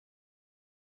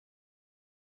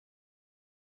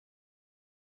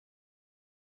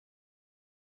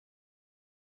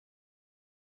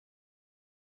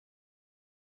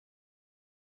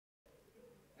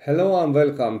Hello and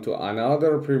welcome to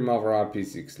another Primavera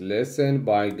P6 lesson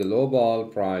by Global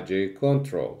Project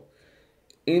Control.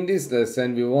 In this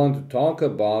lesson, we want to talk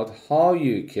about how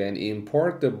you can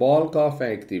import the bulk of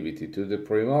activity to the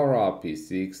Primavera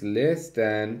P6 less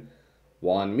than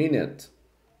 1 minute.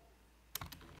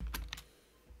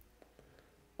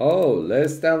 Oh,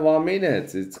 less than 1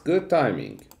 minute, it's good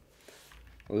timing.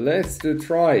 Let's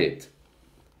try it.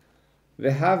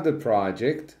 We have the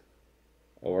project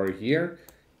over here.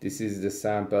 This is the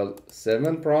sample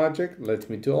 7 project.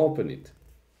 Let me to open it.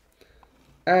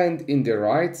 And in the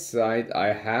right side,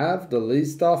 I have the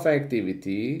list of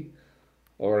activity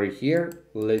over here.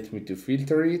 Let me to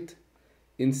filter it.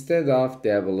 Instead of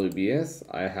WBS,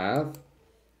 I have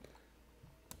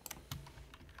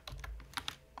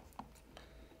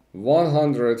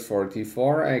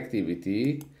 144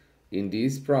 activity in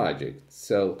this project.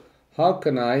 So how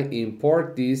can I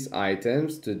import these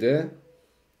items to the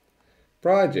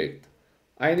project?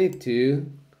 I need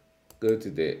to go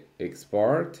to the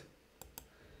export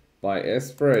by a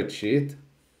spreadsheet,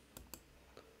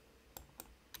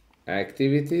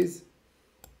 activities.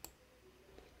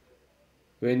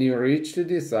 When you reach to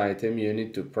this item, you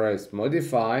need to press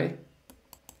modify,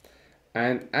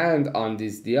 and on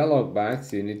this dialog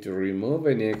box you need to remove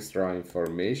any extra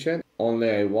information.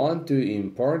 Only I want to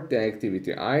import the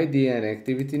activity ID and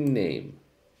activity name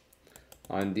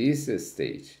on this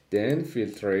stage. Then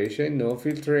filtration, no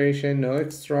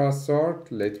extra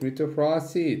sort. Let me to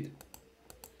proceed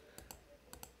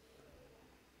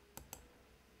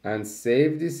and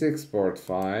save this export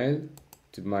file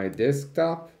to my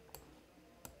desktop.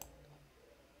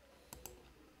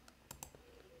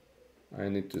 I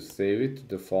need to save it to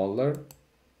the folder.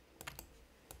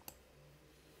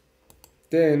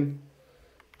 Then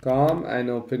come and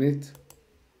open it.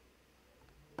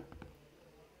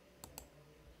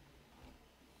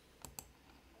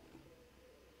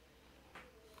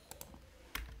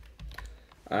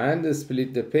 And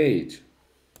split the page.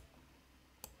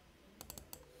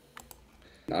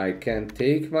 I can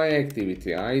take my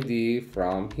activity ID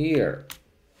from here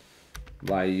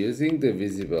by using the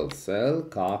visible cell,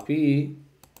 copy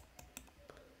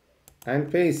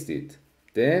and paste it.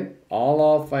 Then all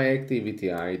of my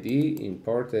activity ID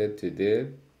imported to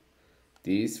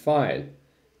this file.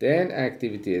 Then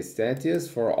activity status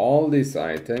for all this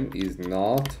item is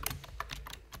not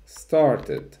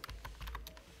started.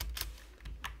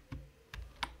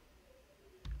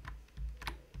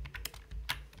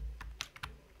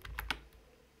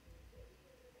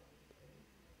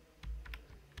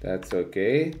 That's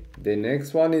okay. The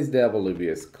next one is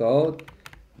WBS code.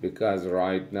 Because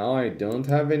right now I don't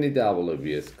have any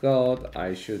WBS code,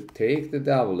 I should take the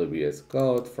WBS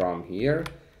code from here.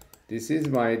 This is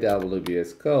my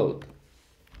WBS code.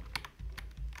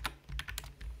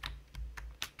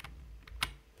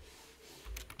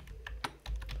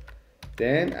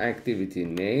 Then activity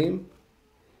name.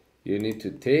 You need to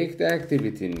take the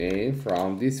activity name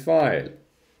from this file.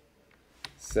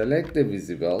 Select the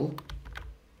visible,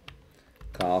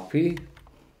 copy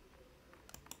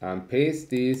and paste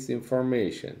this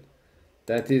information.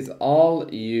 That is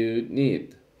all you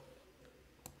need.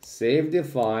 Save the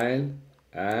file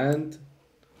and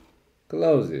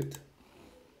close it.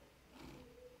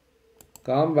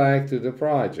 Come back to the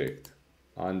project.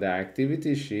 On the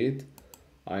activity sheet,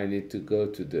 I need to go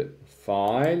to the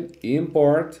file,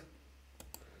 import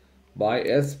by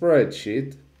a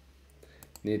spreadsheet.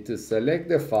 Need to select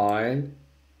the file,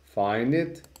 find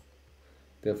it.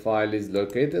 The file is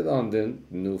located on the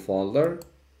new folder,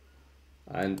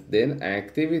 and then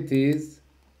activities.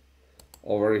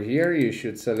 Over here you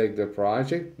should select the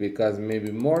project because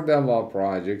maybe more than one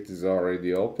project is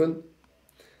already open,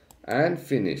 and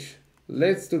finish.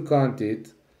 Let's do count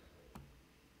it.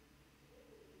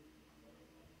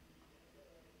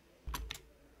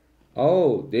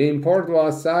 Oh, the import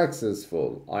was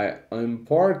successful. I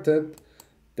imported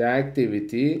the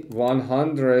activity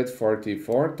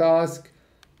 144 task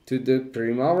to the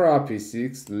Primavera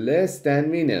P6 less than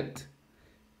minute.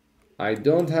 I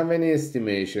don't have any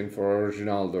estimation for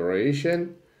original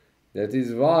duration. That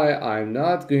is why I'm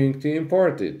not going to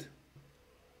import it.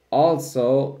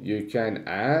 Also, you can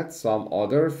add some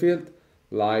other field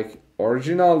like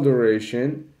original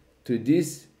duration to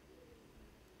this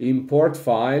import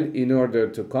file in order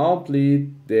to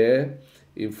complete the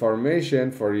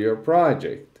information for your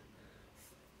project.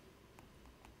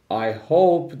 I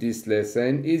hope this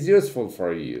lesson is useful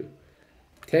for you.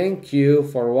 Thank you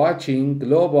for watching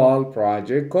Global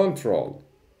Project Control.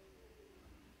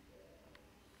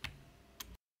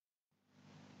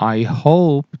 I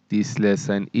hope this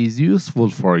lesson is useful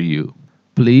for you.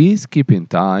 Please keep in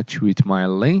touch with my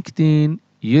LinkedIn,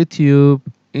 YouTube,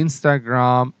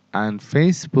 Instagram, and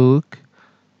Facebook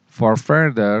for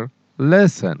further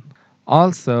lesson.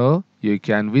 Also, you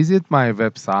can visit my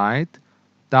website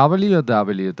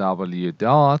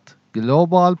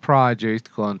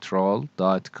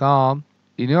www.globalprojectcontrol.com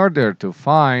in order to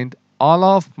find all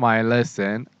of my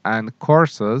lesson and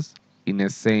courses in the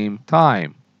same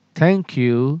time. Thank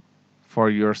you for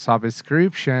your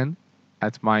subscription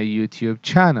at my YouTube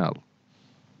channel.